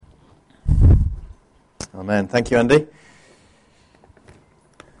Amen. Thank you, Andy.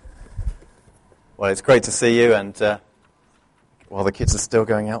 Well, it's great to see you, and while the kids are still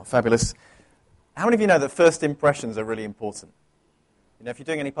going out, fabulous. How many of you know that first impressions are really important? You know, if you're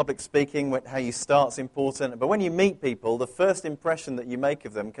doing any public speaking, how you start's important, but when you meet people, the first impression that you make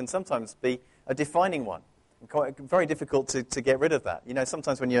of them can sometimes be a defining one, and quite very difficult to get rid of that. You know,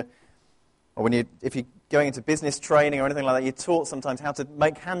 sometimes if you're going into business training or anything like that, you're taught sometimes how to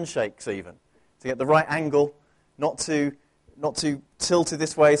make handshakes even, to get the right angle, not too tilted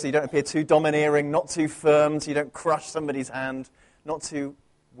this way so you don't appear too domineering, not too firm so you don't crush somebody's hand, not too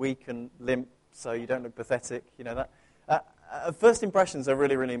weak and limp so you don't look pathetic. You know that. First impressions are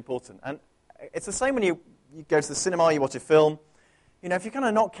really, really important. And it's the same when you go to the cinema, you watch a film. You know, if you're kind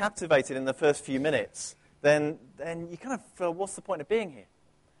of not captivated in the first few minutes, then you kind of feel, what's the point of being here?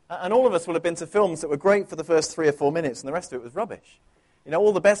 And all of us will have been to films that were great for the first 3 or 4 minutes, and the rest of it was rubbish. You know,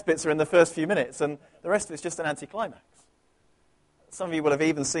 all the best bits are in the first few minutes, and the rest of it's just an anticlimax. Some of you will have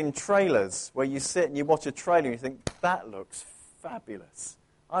even seen trailers where you sit and you watch a trailer and you think, that looks fabulous.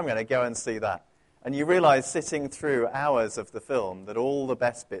 I'm going to go and see that. And you realize sitting through hours of the film that all the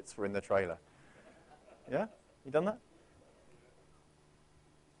best bits were in the trailer. Yeah? You done that?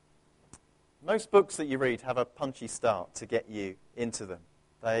 Most books that you read have a punchy start to get you into them.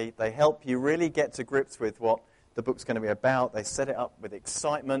 They help you really get to grips with what the book's going to be about. They set it up with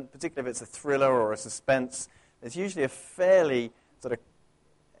excitement, particularly if it's a thriller or a suspense. There's usually a fairly sort of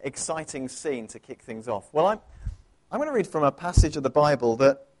exciting scene to kick things off. Well, I'm going to read from a passage of the Bible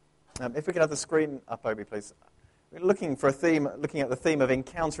that, if we could have the screen up, Obi, please. We're looking at the theme of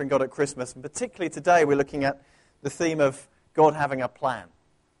encountering God at Christmas, and particularly today we're looking at the theme of God having a plan,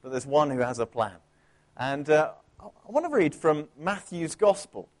 that there's one who has a plan. And I want to read from Matthew's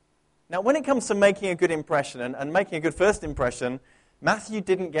Gospel. Now, when it comes to making a good impression and making a good first impression, Matthew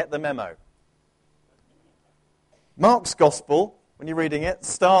didn't get the memo. Mark's Gospel, when you're reading it,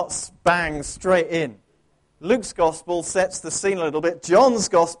 starts bang straight in. Luke's Gospel sets the scene a little bit. John's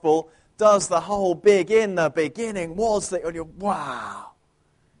Gospel does the whole big, in the beginning was that, and you're, wow.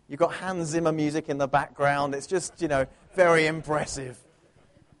 You've got Hans Zimmer music in the background. It's just, very impressive.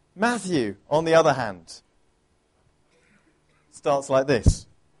 Matthew, on the other hand, starts like this.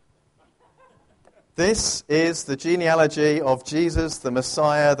 This is the genealogy of Jesus, the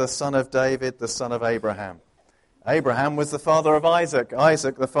Messiah, the son of David, the son of Abraham. Abraham was the father of Isaac,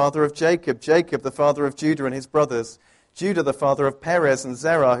 Isaac the father of Jacob, Jacob the father of Judah and his brothers, Judah the father of Perez and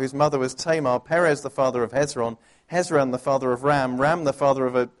Zerah, whose mother was Tamar, Perez the father of Hezron, Hezron the father of Ram, Ram the father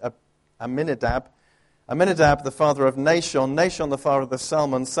of Amminadab, Amminadab the father of Nahshon, Nahshon the father of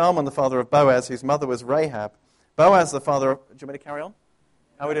Salmon, Salmon the father of Boaz, whose mother was Rahab, Boaz the father of... Do you want me to carry on?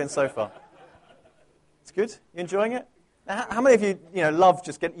 How are we doing so far? It's good? You enjoying it? Now, how many of you, love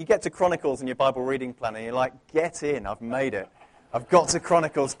you get to Chronicles in your Bible reading plan and you're like, get in, I've made it. I've got to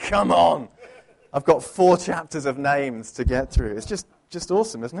Chronicles, come on. I've got 4 chapters of names to get through. It's just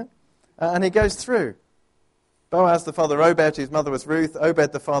awesome, isn't it? And he goes through. Boaz the father of Obed, whose mother was Ruth,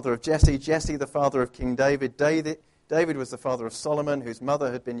 Obed the father of Jesse, Jesse the father of King David, David was the father of Solomon, whose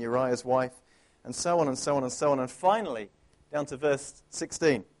mother had been Uriah's wife, and so on and so on and so on. And finally, down to verse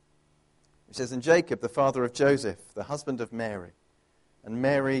 16. It says, and Jacob, the father of Joseph, the husband of Mary, and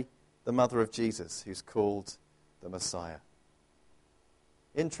Mary, the mother of Jesus, who's called the Messiah.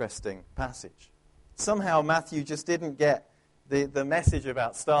 Interesting passage. Somehow Matthew just didn't get the message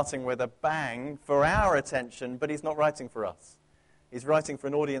about starting with a bang for our attention, but he's not writing for us. He's writing for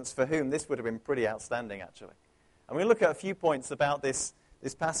an audience for whom this would have been pretty outstanding, actually. And we'll look at a few points about this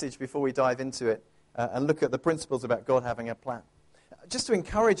passage before we dive into it and look at the principles about God having a plan. Just to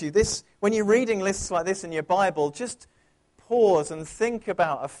encourage you, when you're reading lists like this in your Bible, just pause and think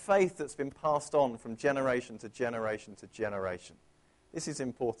about a faith that's been passed on from generation to generation to generation. This is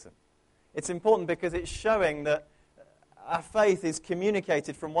important. It's important because it's showing that our faith is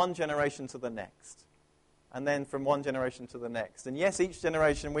communicated from one generation to the next, and then from one generation to the next. And yes, each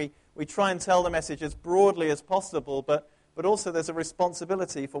generation we try and tell the message as broadly as possible, but also there's a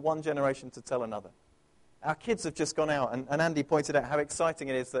responsibility for one generation to tell another. Our kids have just gone out, and Andy pointed out how exciting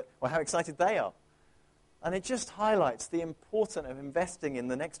it is how excited they are. And it just highlights the importance of investing in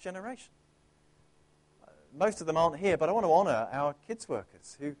the next generation. Most of them aren't here, but I want to honour our kids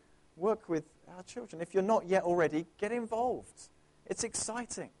workers who work with our children. If you're not yet already, get involved. It's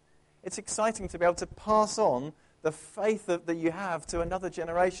exciting. It's exciting to be able to pass on the faith that you have to another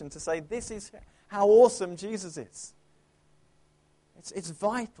generation to say, this is how awesome Jesus is. It's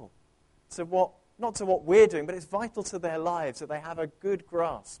vital to not to what we're doing, but it's vital to their lives that they have a good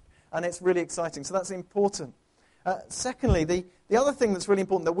grasp. And it's really exciting. So that's important. Secondly, the other thing that's really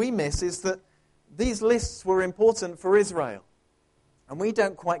important that we miss is that these lists were important for Israel. And we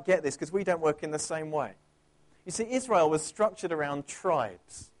don't quite get this because we don't work in the same way. You see, Israel was structured around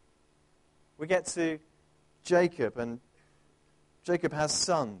tribes. We get to Jacob, and Jacob has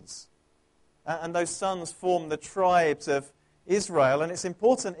sons. And those sons form the tribes of Israel. And it's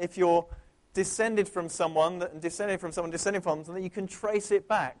important if you're descended from someone, that you can trace it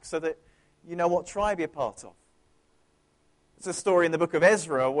back so that you know what tribe you're part of. It's a story in the book of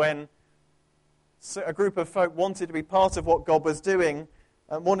Ezra when a group of folk wanted to be part of what God was doing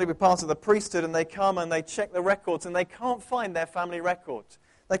and wanted to be part of the priesthood, and they come and they check the records and they can't find their family record.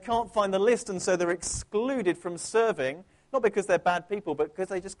 They can't find the list, and so they're excluded from serving, not because they're bad people, but because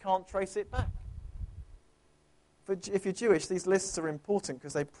they just can't trace it back. If you're Jewish, these lists are important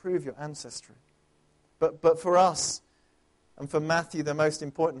because they prove your ancestry. But for us, and for Matthew, the most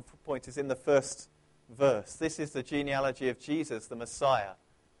important point is in the first verse. This is the genealogy of Jesus, the Messiah,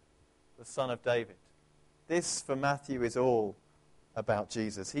 the son of David. This, for Matthew, is all about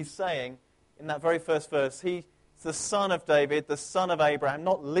Jesus. He's saying, in that very first verse, he's the son of David, the son of Abraham,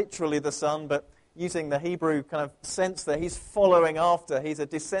 not literally the son, but using the Hebrew kind of sense there. He's following after. He's a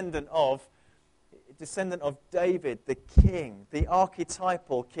descendant of David, the king, the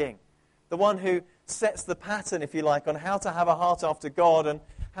archetypal king, the one who sets the pattern, if you like, on how to have a heart after God and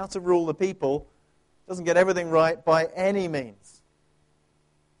how to rule the people. Doesn't get everything right by any means.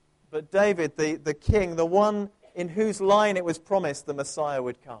 But David, the king, the one in whose line it was promised the Messiah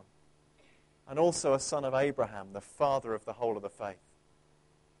would come, and also a son of Abraham, the father of the whole of the faith.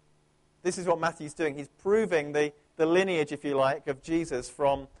 This is what Matthew's doing. He's proving the lineage, if you like, of Jesus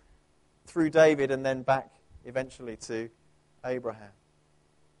through David and then back eventually to Abraham.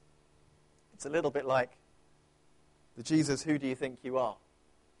 It's a little bit like the Jesus, who do you think you are?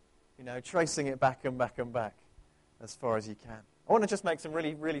 You know, tracing it back and back and back as far as you can. I want to just make some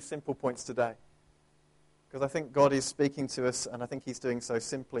really, really simple points today, because I think God is speaking to us, and I think he's doing so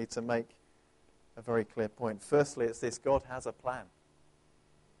simply to make a very clear point. Firstly, it's this: God has a plan.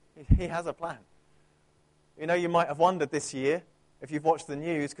 He has a plan. You know, you might have wondered this year, if you've watched the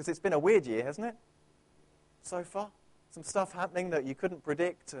news, because it's been a weird year, hasn't it? So far. Some stuff happening that you couldn't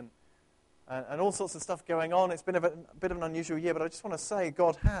predict, and all sorts of stuff going on. It's been a bit of an unusual year, but I just want to say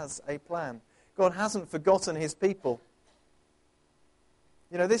God has a plan. God hasn't forgotten his people.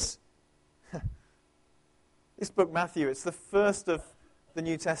 You know, this book, Matthew, it's the first of the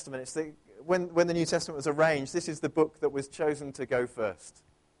New Testament. It's when the New Testament was arranged, this is the book that was chosen to go first.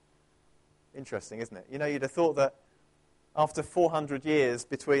 Interesting, isn't it? You know, you'd have thought that after 400 years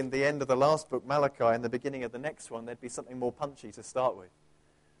between the end of the last book, Malachi, and the beginning of the next one, there'd be something more punchy to start with.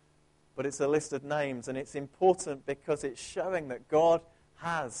 But it's a list of names, and it's important because it's showing that God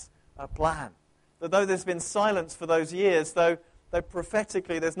has a plan. That though there's been silence for those years, though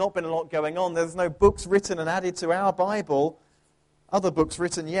prophetically there's not been a lot going on, there's no books written and added to our Bible, other books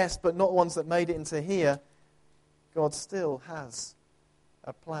written, yes, but not ones that made it into here, God still has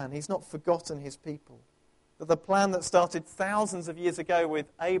a plan. He's not forgotten his people. That the plan that started thousands of years ago with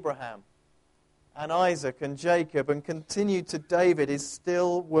Abraham and Isaac and Jacob and continued to David is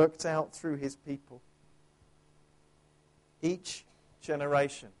still worked out through his people. Each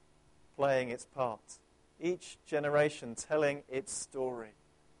generation playing its part. Each generation telling its story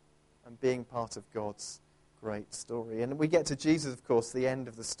and being part of God's great story. And we get to Jesus, of course, the end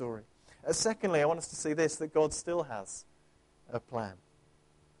of the story. Secondly, I want us to see this, that God still has a plan.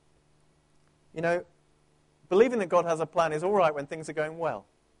 You know, believing that God has a plan is all right when things are going well,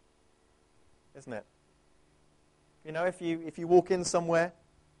 isn't it? You know, if you walk in somewhere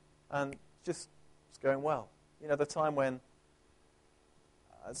and just it's going well. You know, the time when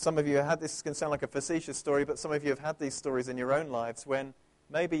some of you have had, this can sound like a facetious story, but some of you have had these stories in your own lives when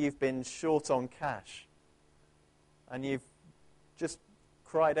maybe you've been short on cash and you've just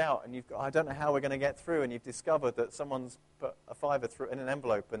cried out and I don't know how we're going to get through, and you've discovered that someone's put a fiver in an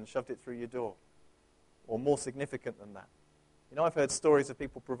envelope and shoved it through your door. Or more significant than that. You know, I've heard stories of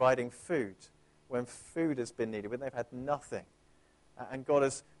people providing food when food has been needed, when they've had nothing. And God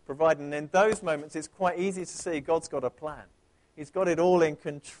has provided. And in those moments, it's quite easy to see God's got a plan. He's got it all in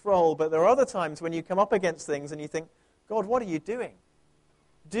control. But there are other times when you come up against things and you think, God, what are you doing?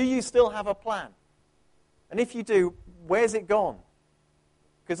 Do you still have a plan? And if you do, where's it gone?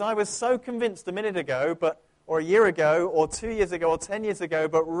 Because I was so convinced a minute ago, or a year ago, or 2 years ago, or 10 years ago,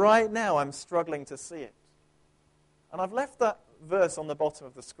 but right now I'm struggling to see it. And I've left that verse on the bottom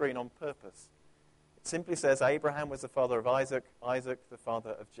of the screen on purpose. It simply says, Abraham was the father of Isaac, Isaac the father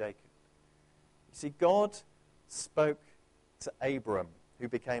of Jacob. You see, God spoke to Abram, who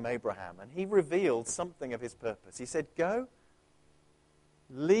became Abraham, and he revealed something of his purpose. He said, go,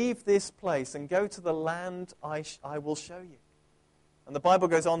 leave this place and go to the land I will show you. And the Bible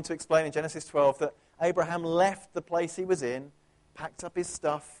goes on to explain in Genesis 12 that Abraham left the place he was in, packed up his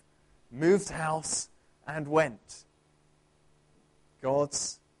stuff, moved house, and went.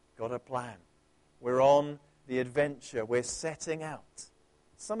 God's got a plan. We're on the adventure. We're setting out.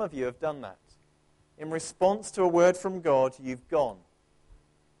 Some of you have done that. In response to a word from God, you've gone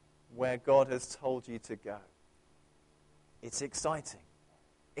where God has told you to go. It's exciting.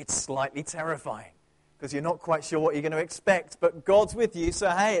 It's slightly terrifying because you're not quite sure what you're going to expect, but God's with you, so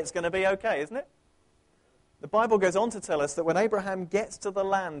hey, it's going to be okay, isn't it? The Bible goes on to tell us that when Abraham gets to the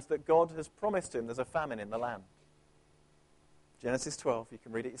land that God has promised him, there's a famine in the land. Genesis 12, you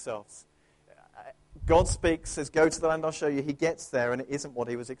can read it yourselves. God speaks, says, go to the land I'll show you. He gets there, and it isn't what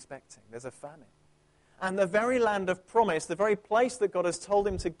he was expecting. There's a famine. And the very land of promise, the very place that God has told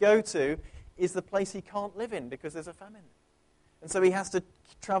him to go to, is the place he can't live in because there's a famine. And so he has to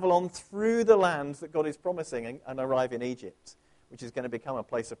travel on through the land that God is promising and arrive in Egypt, which is going to become a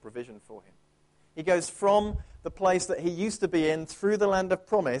place of provision for him. He goes from the place that he used to be in through the land of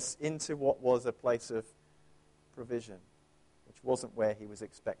promise into what was a place of provision, which wasn't where he was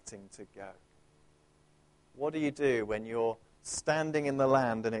expecting to go. What do you do when you're standing in the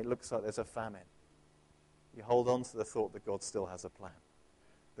land and it looks like there's a famine? You hold on to the thought that God still has a plan.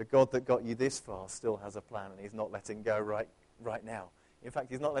 The God that got you this far still has a plan, and he's not letting go right now. In fact,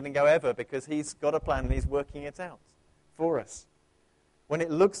 he's not letting go ever because he's got a plan and he's working it out for us. When it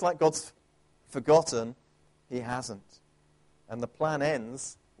looks like God's forgotten, he hasn't. And the plan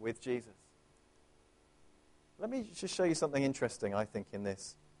ends with Jesus. Let me just show you something interesting, I think, in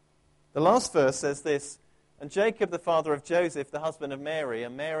this. The last verse says this, and Jacob, the father of Joseph, the husband of Mary,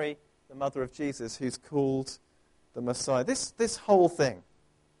 and Mary, the mother of Jesus, who's called the Messiah. This whole thing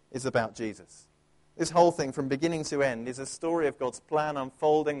is about Jesus. This whole thing, from beginning to end, is a story of God's plan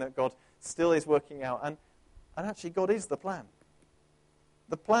unfolding that God still is working out. And actually, God is the plan.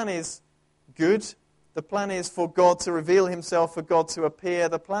 The plan is good. The plan is for God to reveal himself, for God to appear.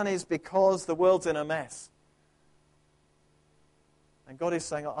 The plan is because the world's in a mess. And God is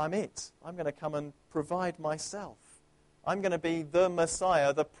saying, I'm it. I'm going to come and provide myself. I'm going to be the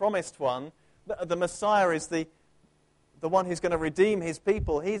Messiah, the promised one. The Messiah is the one who's going to redeem his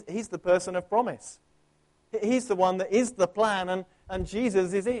people. He's the person of promise. He's the one that is the plan, and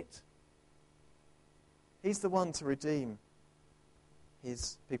Jesus is it. He's the one to redeem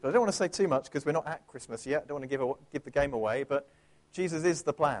his people. I don't want to say too much because we're not at Christmas yet. I don't want to give the game away, but Jesus is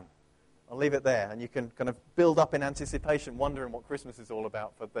the plan. I'll leave it there, and you can kind of build up in anticipation, wondering what Christmas is all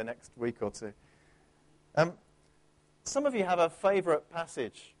about for the next week or two. Some of you have a favorite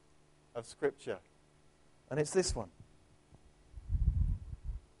passage of Scripture, and it's this one.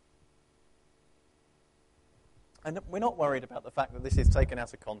 And we're not worried about the fact that this is taken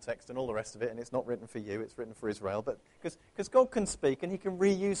out of context and all the rest of it, and it's not written for you, it's written for Israel, but because God can speak and he can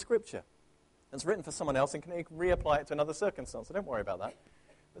reuse Scripture. It's written for someone else and he can reapply it to another circumstance, so don't worry about that.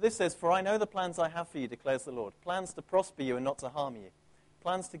 But this says, for I know the plans I have for you, declares the Lord, plans to prosper you and not to harm you,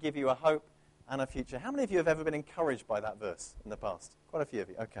 plans to give you a hope and a future. How many of you have ever been encouraged by that verse in the past? Quite a few of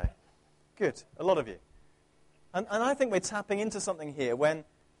you. Okay. Good. A lot of you. And I think we're tapping into something here when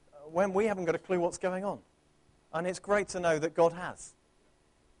we haven't got a clue what's going on. And it's great to know that God has.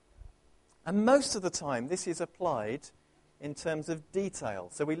 And most of the time, this is applied in terms of detail.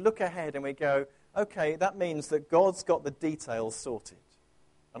 So we look ahead and we go, okay, that means that God's got the details sorted.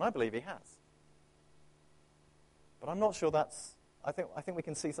 And I believe he has. But I'm not sure that's... I think we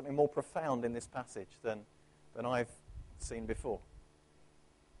can see something more profound in this passage than I've seen before.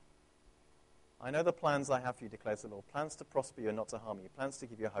 I know the plans I have for you, declares the Lord. Plans to prosper you and not to harm you. Plans to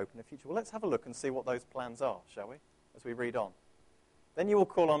give you a hope and a future. Well, let's have a look and see what those plans are, shall we? As we read on. Then you will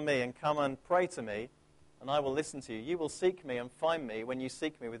call on me and come and pray to me, and I will listen to you. You will seek me and find me when you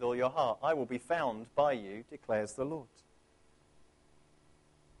seek me with all your heart. I will be found by you, declares the Lord.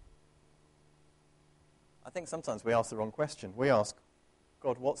 I think sometimes we ask the wrong question. We ask,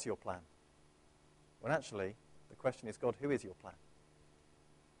 God, what's your plan? When actually, the question is, God, who is your plan?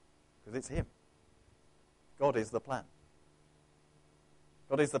 Because it's him. God is the plan.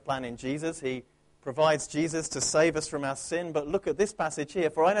 God is the plan in Jesus. He provides Jesus to save us from our sin. But look at this passage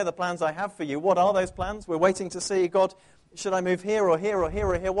here. For I know the plans I have for you. What are those plans? We're waiting to see, God, should I move here or here or here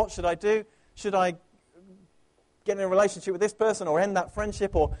or here? What should I do? Should I get in a relationship with this person or end that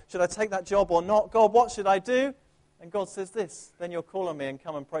friendship? Or should I take that job or not? God, what should I do? And God says this. Then you'll call on me and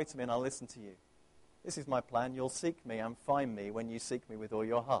come and pray to me and I'll listen to you. This is my plan. You'll seek me and find me when you seek me with all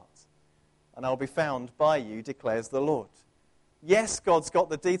your heart. And I'll be found by you, declares the Lord. Yes, God's got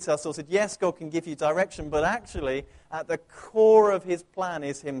the details sorted. Yes, God can give you direction, but actually, at the core of his plan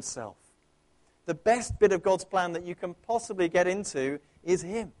is himself. The best bit of God's plan that you can possibly get into is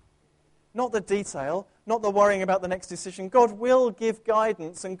him. Not the detail, not the worrying about the next decision. God will give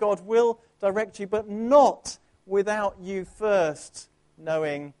guidance and God will direct you, but not without you first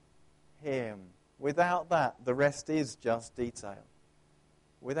knowing him. Without that, the rest is just detail.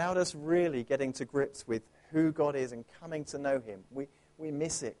 Without us really getting to grips with who God is and coming to know him, we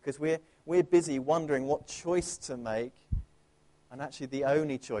miss it because we're busy wondering what choice to make, and actually the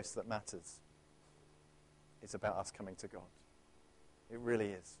only choice that matters is about us coming to God. It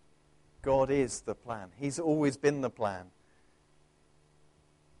really is. God is the plan. He's always been the plan.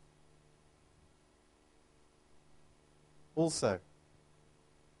 Also,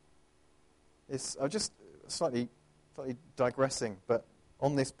 I'm just slightly digressing, but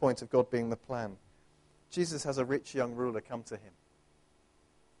on this point of God being the plan, Jesus has a rich young ruler come to him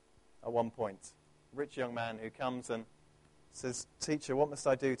at one point. A rich young man who comes and says, "Teacher, what must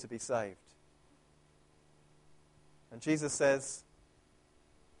I do to be saved?" And Jesus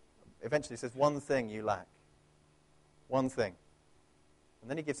eventually says, "One thing you lack. One thing." And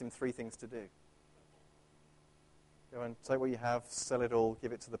then he gives him 3 things to do. Go and take what you have, sell it all,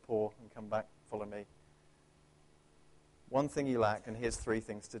 give it to the poor, and come back, follow me. One thing you lack, and here's 3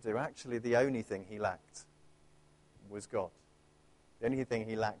 things to do. Actually, the only thing he lacked was God. The only thing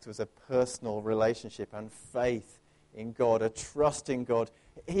he lacked was a personal relationship and faith in God, a trust in God.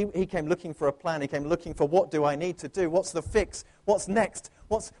 He came looking for a plan. He came looking for, what do I need to do? What's the fix? What's next?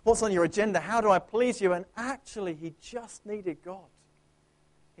 What's on your agenda? How do I please you? And actually, he just needed God.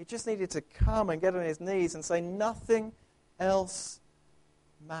 He just needed to come and get on his knees and say, nothing else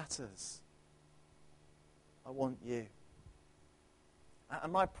matters. I want you.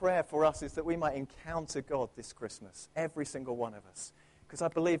 And my prayer for us is that we might encounter God this Christmas, every single one of us, because I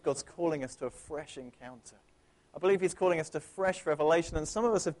believe God's calling us to a fresh encounter. I believe he's calling us to fresh revelation, and some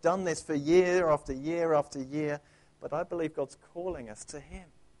of us have done this for year after year after year, but I believe God's calling us to him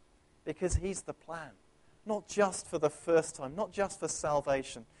because he's the plan. Not just for the first time, not just for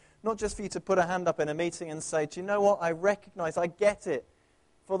salvation, not just for you to put a hand up in a meeting and say, do you know what, I recognize, I get it.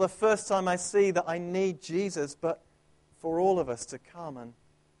 For the first time I see that I need Jesus, but for all of us to come and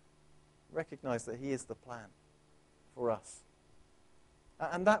recognize that he is the plan for us.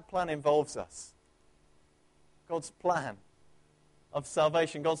 And that plan involves us. God's plan of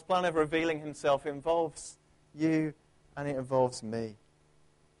salvation, God's plan of revealing himself involves you and it involves me.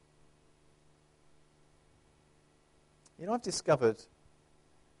 You know, I've discovered,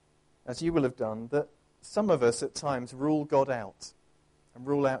 as you will have done, that some of us at times rule God out and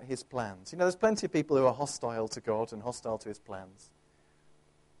rule out his plans. You know, there's plenty of people who are hostile to God and hostile to his plans.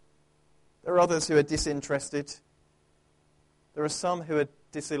 There are others who are disinterested. There are some who are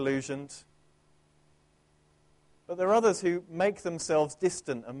disillusioned. But there are others who make themselves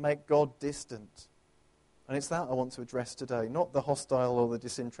distant and make God distant. And it's that I want to address today. Not the hostile or the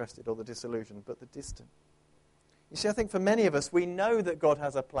disinterested or the disillusioned, but the distant. You see, I think for many of us, we know that God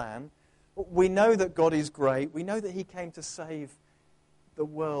has a plan. We know that God is great. We know that he came to save the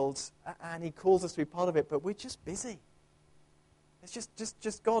world, and he calls us to be part of it, but we're just busy. It's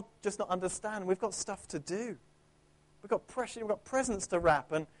just God just not understand. We've got stuff to do. We've got pressure, we've got presents to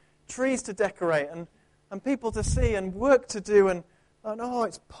wrap, and trees to decorate, and people to see, and work to do, and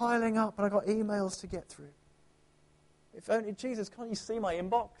it's piling up, and I've got emails to get through. If only, Jesus, can't you see my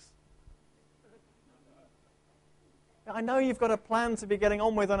inbox? I know you've got a plan to be getting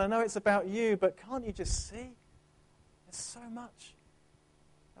on with, and I know it's about you, but can't you just see? There's so much.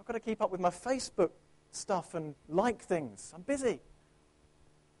 I've got to keep up with my Facebook stuff and like things. I'm busy.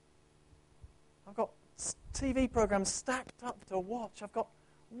 I've got TV programs stacked up to watch. I've got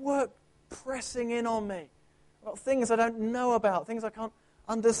work pressing in on me. I've got things I don't know about, things I can't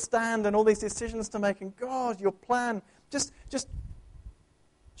understand, and all these decisions to make. And God, your plan, just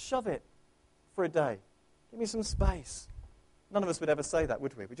shove it for a day. Give me some space. None of us would ever say that,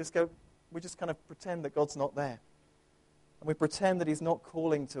 would we? We just kind of pretend that God's not there. And we pretend that he's not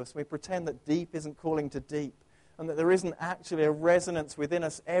calling to us. We pretend that deep isn't calling to deep. And that there isn't actually a resonance within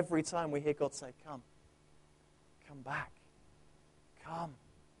us every time we hear God say, come. Come back. Come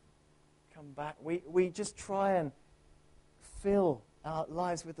back. We just try and fill our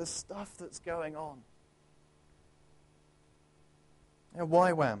lives with the stuff that's going on. Now,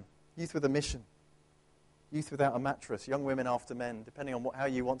 YWAM, Youth with a Mission. Youth Without a Mattress, Young Women After Men, depending on how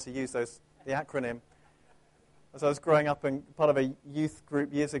you want to use the acronym. As I was growing up and part of a youth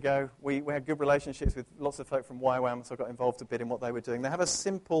group years ago, we had good relationships with lots of folk from YWAM, so I got involved a bit in what they were doing. They have a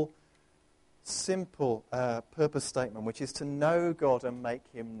simple simple purpose statement, which is to know God and make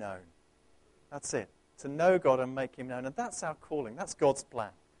him known. That's it. To know God and make him known. And that's our calling. That's God's plan.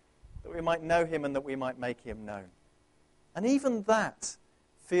 That we might know him and that we might make him known. And even that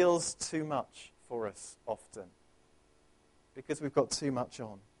feels too much for us often. Because we've got too much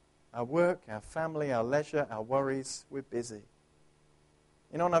on. Our work, our family, our leisure, our worries, we're busy.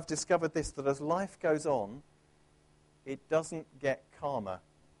 You know, and I've discovered this, that as life goes on, it doesn't get calmer.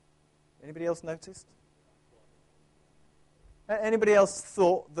 Anybody else noticed? Anybody else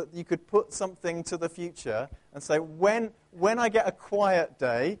thought that you could put something to the future and say, when I get a quiet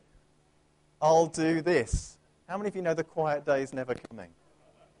day, I'll do this? How many of you know the quiet day is never coming?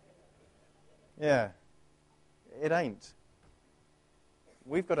 Yeah, it ain't.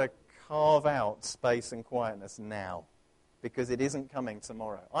 We've got to carve out space and quietness now because it isn't coming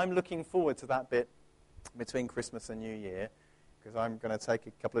tomorrow. I'm looking forward to that bit between Christmas and New Year because I'm going to take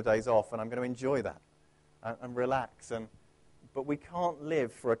a couple of days off and I'm going to enjoy that and relax. But we can't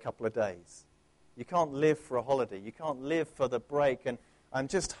live for a couple of days. You can't live for a holiday. You can't live for the break and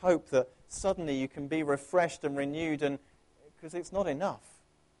just hope that suddenly you can be refreshed and renewed because it's not enough.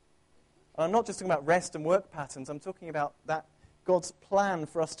 And I'm not just talking about rest and work patterns. I'm talking about that God's plan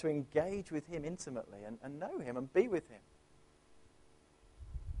for us to engage with him intimately and know him and be with him.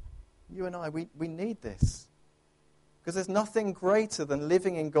 You and I, we need this. Because there's nothing greater than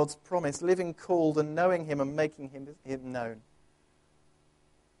living in God's promise, living called and knowing him and making him known.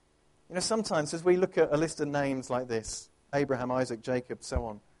 You know, sometimes as we look at a list of names like this, Abraham, Isaac, Jacob, so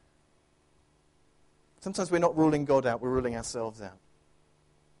on, sometimes we're not ruling God out, we're ruling ourselves out.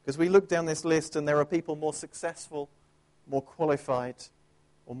 Because we look down this list and there are people more successful, more qualified,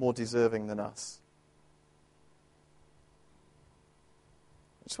 or more deserving than us.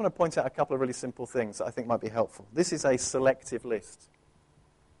 I just want to point out a couple of really simple things that I think might be helpful. This is a selective list.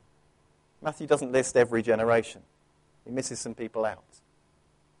 Matthew doesn't list every generation. He misses some people out.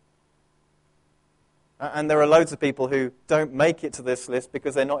 And there are loads of people who don't make it to this list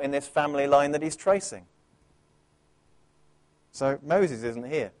because they're not in this family line that he's tracing. So Moses isn't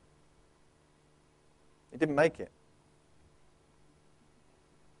here. He didn't make it.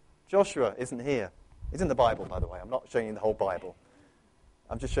 Joshua isn't here. He's in the Bible, by the way. I'm not showing you the whole Bible.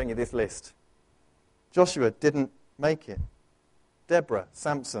 I'm just showing you this list. Joshua didn't make it. Deborah,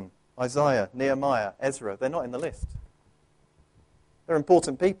 Samson, Isaiah, Nehemiah, Ezra, they're not in the list. They're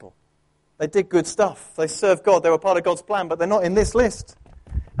important people. They did good stuff. They served God. They were part of God's plan, but they're not in this list.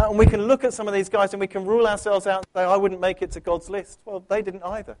 And we can look at some of these guys and we can rule ourselves out and say, I wouldn't make it to God's list. Well, they didn't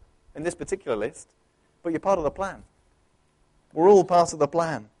either in this particular list, but you're part of the plan. We're all part of the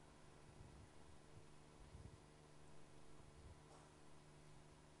plan.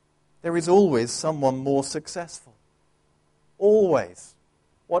 There is always someone more successful. Always.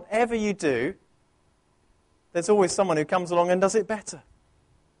 Whatever you do, there's always someone who comes along and does it better.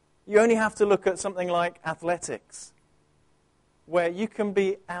 You only have to look at something like athletics, where you can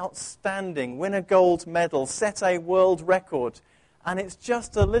be outstanding, win a gold medal, set a world record, and it's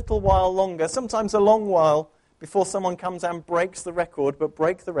just a little while longer, sometimes a long while, before someone comes and breaks the record, but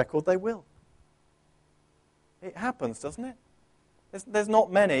break the record they will. It happens, doesn't it? There's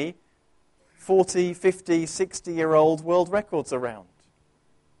not many 40, 50, 60-year-old world records around.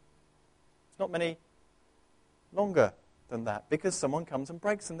 There's not many longer than that because someone comes and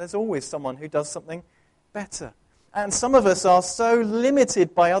breaks them. There's always someone who does something better. And some of us are so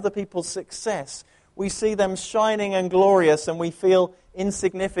limited by other people's success. We see them shining and glorious and we feel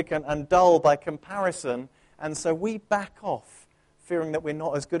insignificant and dull by comparison. And so we back off, fearing that we're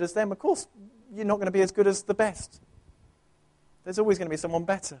not as good as them. Of course, you're not going to be as good as the best. There's always going to be someone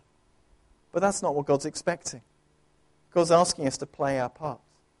better. But that's not what God's expecting. God's asking us to play our part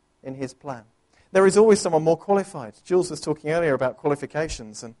in his plan. There is always someone more qualified. Jules was talking earlier about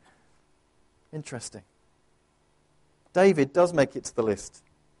qualifications, and interesting. David does make it to the list.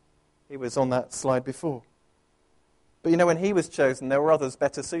 He was on that slide before. But you know, when he was chosen, there were others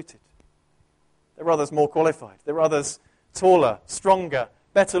better suited. There were others more qualified. There were others taller, stronger,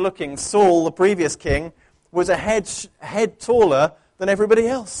 better looking. Saul, the previous king, was a head taller than everybody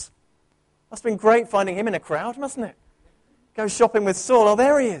else. Must have been great finding him in a crowd, mustn't it? Go shopping with Saul. Oh,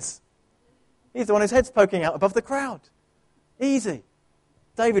 there he is. He's the one whose head's poking out above the crowd. Easy.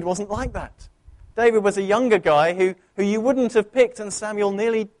 David wasn't like that. David was a younger guy who you wouldn't have picked, and Samuel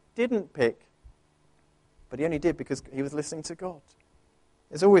nearly didn't pick. But he only did because he was listening to God.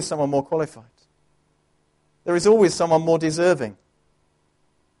 There's always someone more qualified. There is always someone more deserving.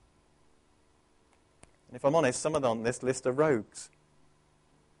 And if I'm honest, some of them on this list are rogues.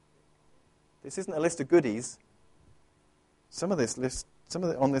 This isn't a list of goodies. Some of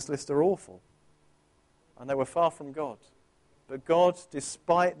on this list are awful. and they were far from God. But God,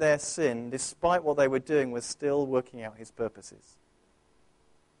 despite their sin, despite what they were doing, was still working out his purposes.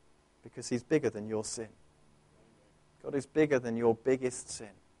 Because he's bigger than your sin. God is bigger than your biggest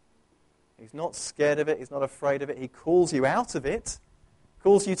sin. He's not scared of it. He's not afraid of it. He calls you out of it.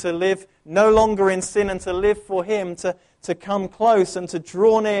 Calls you to live no longer in sin and to live for him, to come close and to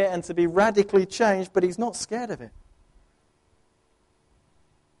draw near and to be radically changed, but he's not scared of it.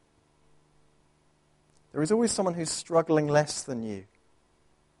 There is always someone who's struggling less than you.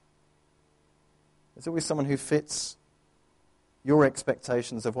 There's always someone who fits your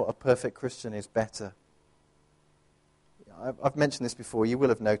expectations of what a perfect Christian is better. I've mentioned this before. You will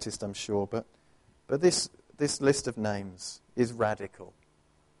have noticed, I'm sure. But this list of names is radical.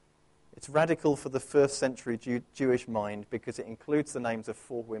 It's radical for the first century Jewish mind because it includes the names of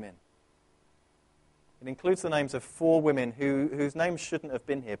 4 women. It includes the names of 4 women whose names shouldn't have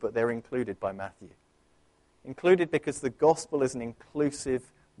been here, but they're included by Matthew. Included because the gospel is an inclusive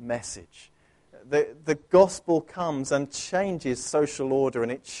message. The gospel comes and changes social order,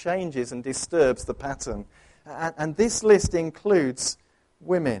 and it changes and disturbs the pattern. And this list includes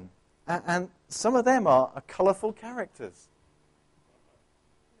women. And some of them are colourful characters.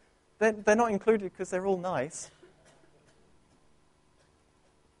 They're not included because they're all nice.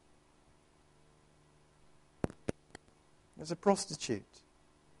 There's a prostitute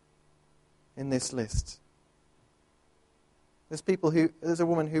in this list. There's a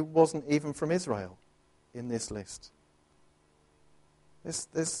woman who wasn't even from Israel in this list.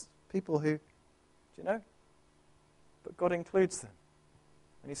 There's people who, do you know? But God includes them.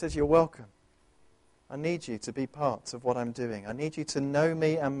 And he says, you're welcome. I need you to be part of what I'm doing. I need you to know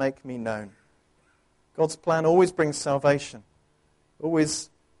me and make me known. God's plan always brings salvation. Always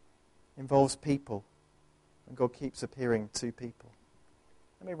involves people. And God keeps appearing to people.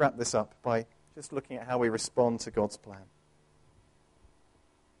 Let me wrap this up by just looking at how we respond to God's plan.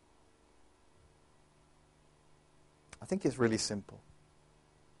 I think it's really simple.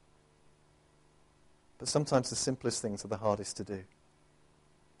 But sometimes the simplest things are the hardest to do.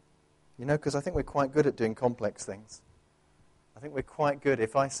 You know, because I think we're quite good at doing complex things. I think we're quite good.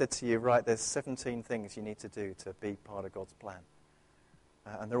 If I said to you, right, there's 17 things you need to do to be part of God's plan.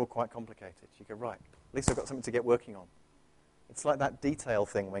 And they're all quite complicated. You go, right, at least I've got something to get working on. It's like that detail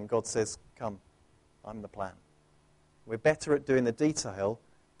thing when God says, come, I'm the plan. We're better at doing the detail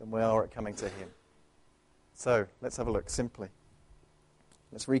than we are at coming to him. So, let's have a look simply.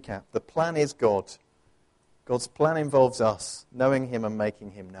 Let's recap. The plan is God. God's plan involves us, knowing him and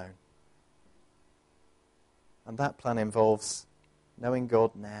making him known. And that plan involves knowing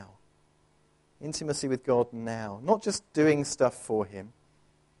God now. Intimacy with God now. Not just doing stuff for him,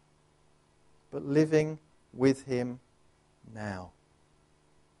 but living with him now.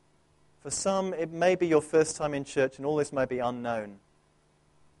 For some, it may be your first time in church and all this may be unknown.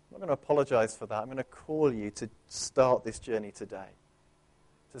 I'm not going to apologize for that. I'm going to call you to start this journey today.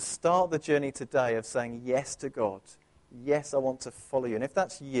 To start the journey today of saying yes to God. Yes, I want to follow you. And if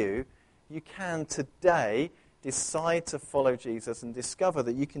that's you, you can today decide to follow Jesus and discover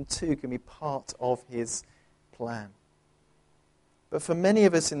that you can be part of his plan. But for many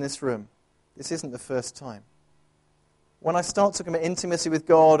of us in this room, this isn't the first time. When I start talking about intimacy with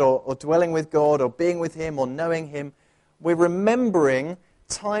God or dwelling with God or being with him or knowing him, we're remembering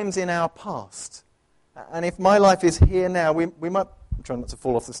times in our past. And if my life is here now, we might, I'm trying not to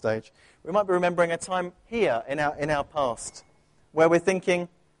fall off the stage, we might be remembering a time here in our past where we're thinking,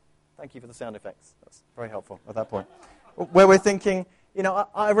 thank you for the sound effects, that's very helpful at that point, where we're thinking, you know,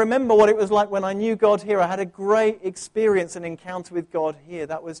 I remember what it was like when I knew God here. I had a great experience and encounter with God here.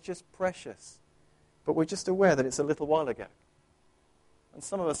 That was just precious. But we're just aware that it's a little while ago. And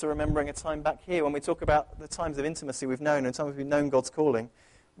some of us are remembering a time back here when we talk about the times of intimacy we've known and times we've known God's calling.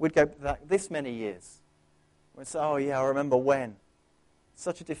 We'd go back this many years. We'd say, oh yeah, I remember when.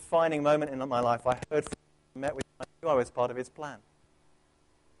 Such a defining moment in my life. I heard from him, met with him, I knew I was part of his plan.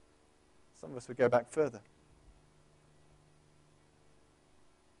 Some of us would go back further.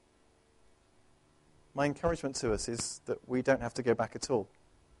 My encouragement to us is that we don't have to go back at all.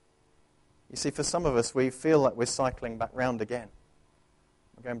 You see, for some of us, we feel like we're cycling back round again.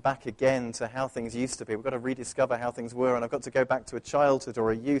 We're going back again to how things used to be. We've got to rediscover how things were, and I've got to go back to a childhood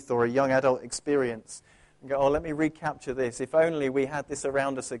or a youth or a young adult experience and go, oh, let me recapture this. If only we had this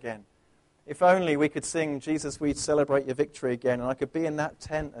around us again. If only we could sing, Jesus, we celebrate your victory again, and I could be in that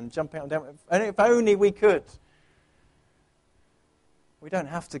tent and jumping up and down. And if only we could. We don't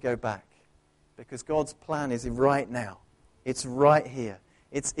have to go back because God's plan is right now. It's right here.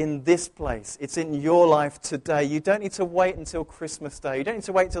 It's in this place. It's in your life today. You don't need to wait until Christmas Day. You don't need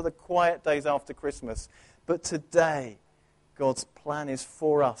to wait till the quiet days after Christmas. But today, God's plan is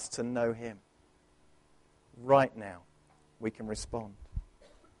for us to know him. Right now, we can respond.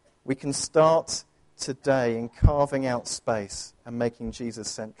 We can start today in carving out space and making Jesus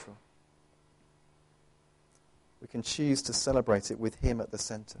central. We can choose to celebrate it with him at the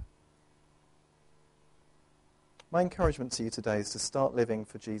center. My encouragement to you today is to start living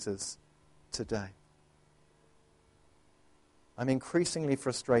for Jesus today. I'm increasingly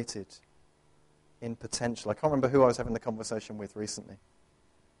frustrated in potential. I can't remember who I was having the conversation with recently.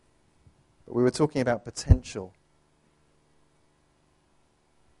 But we were talking about potential.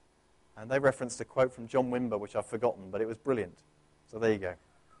 And they referenced a quote from John Wimber, which I've forgotten, but it was brilliant. So there you go.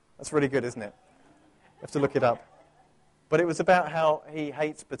 That's really good, isn't it? You have to look it up. But it was about how he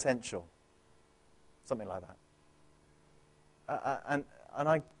hates potential. Something like that. And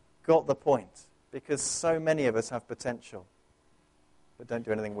I got the point, because so many of us have potential, but don't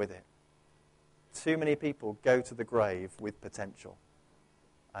do anything with it. Too many people go to the grave with potential,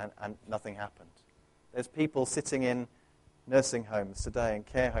 and nothing happened. There's people sitting in nursing homes today and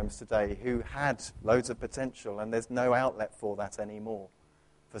care homes today who had loads of potential, and there's no outlet for that anymore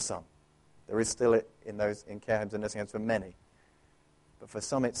for some. There is still it in care homes and nursing homes for many, but for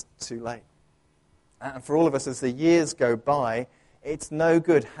some it's too late. And for all of us, as the years go by, it's no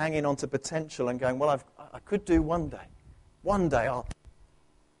good hanging on to potential and going, well, I could do one day. One day I'll...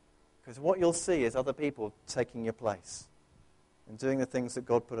 Because what you'll see is other people taking your place and doing the things that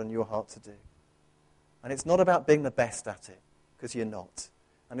God put on your heart to do. And it's not about being the best at it, because you're not.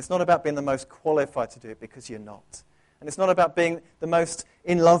 And it's not about being the most qualified to do it, because you're not. And it's not about being the most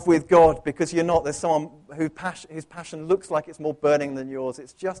in love with God, because you're not. There's someone whose passion looks like it's more burning than yours.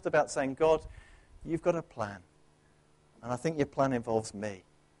 It's just about saying, God, you've got a plan. And I think your plan involves me.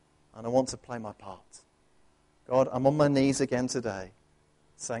 And I want to play my part. God, I'm on my knees again today,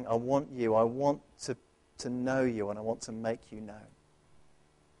 saying, I want you. I want to know you, and I want to make you known.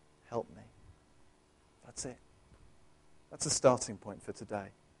 Help me. That's it. That's a starting point for today.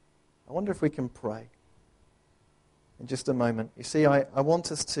 I wonder if we can pray in just a moment. You see, I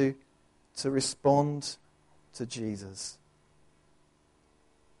want us to respond to Jesus,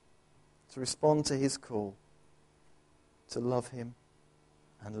 to respond to his call, to love him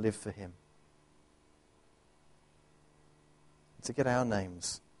and live for him, to get our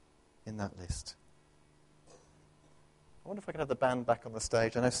names in that list. I wonder if I can have the band back on the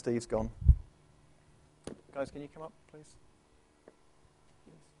stage. I know Steve's gone. Guys, can you come up, please?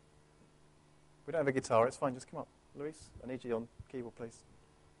 Yes. We don't have a guitar. It's fine. Just come up. Luis, I need you on keyboard, please.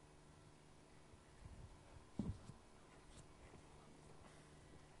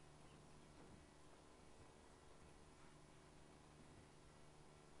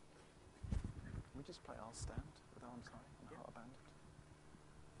 Can we just play I'll Stand with arms high and heart abandoned?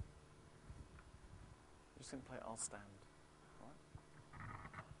 We're just going to play I'll Stand.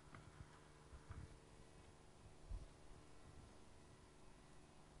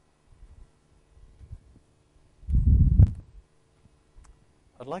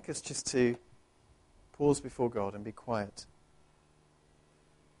 I'd like us just to pause before God and be quiet.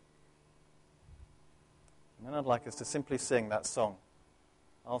 And then I'd like us to simply sing that song,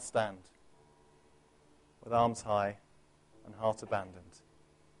 I'll Stand, with arms high and heart abandoned.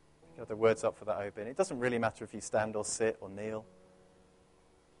 You got the words up for that open. It doesn't really matter if you stand or sit or kneel.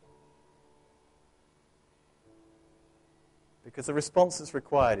 Because the response that's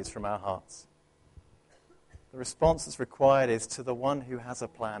required is from our hearts. The response that's required is to the one who has a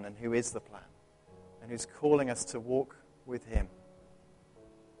plan and who is the plan and who's calling us to walk with him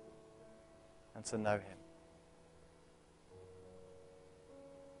and to know him.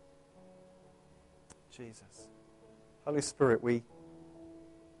 Jesus. Holy Spirit, we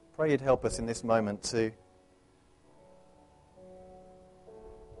pray you'd help us in this moment to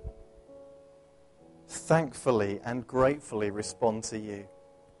thankfully and gratefully respond to you.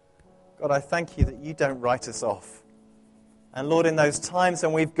 God, I thank you that you don't write us off. And Lord, in those times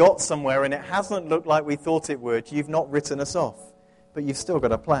when we've got somewhere and it hasn't looked like we thought it would, you've not written us off, but you've still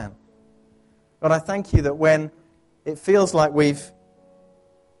got a plan. God, I thank you that when it feels like we've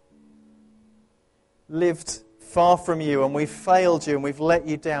lived far from you and we've failed you and we've let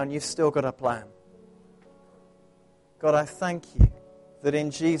you down, you've still got a plan. God, I thank you that in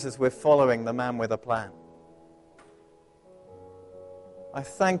Jesus we're following the man with a plan. I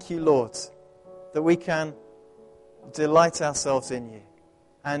thank you, Lord, that we can delight ourselves in you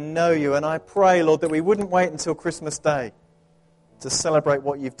and know you. And I pray, Lord, that we wouldn't wait until Christmas Day to celebrate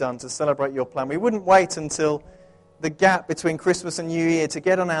what you've done, to celebrate your plan. We wouldn't wait until the gap between Christmas and New Year to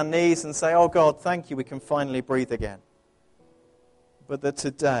get on our knees and say, oh God, thank you, we can finally breathe again. But that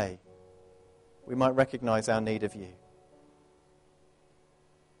today we might recognize our need of you.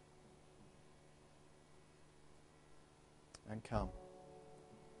 And come.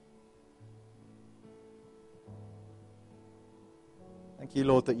 Thank you,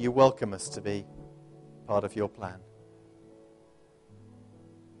 Lord, that you welcome us to be part of your plan.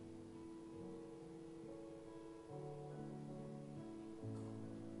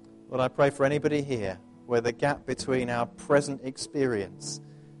 Lord, I pray for anybody here where the gap between our present experience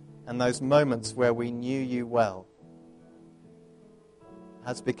and those moments where we knew you well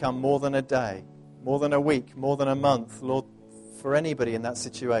has become more than a day, more than a week, more than a month. Lord, for anybody in that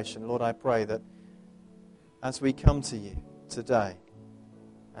situation, Lord, I pray that as we come to you today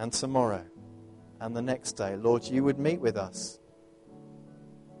and tomorrow and the next day, Lord, you would meet with us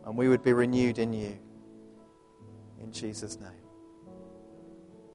and we would be renewed in you. In Jesus' name.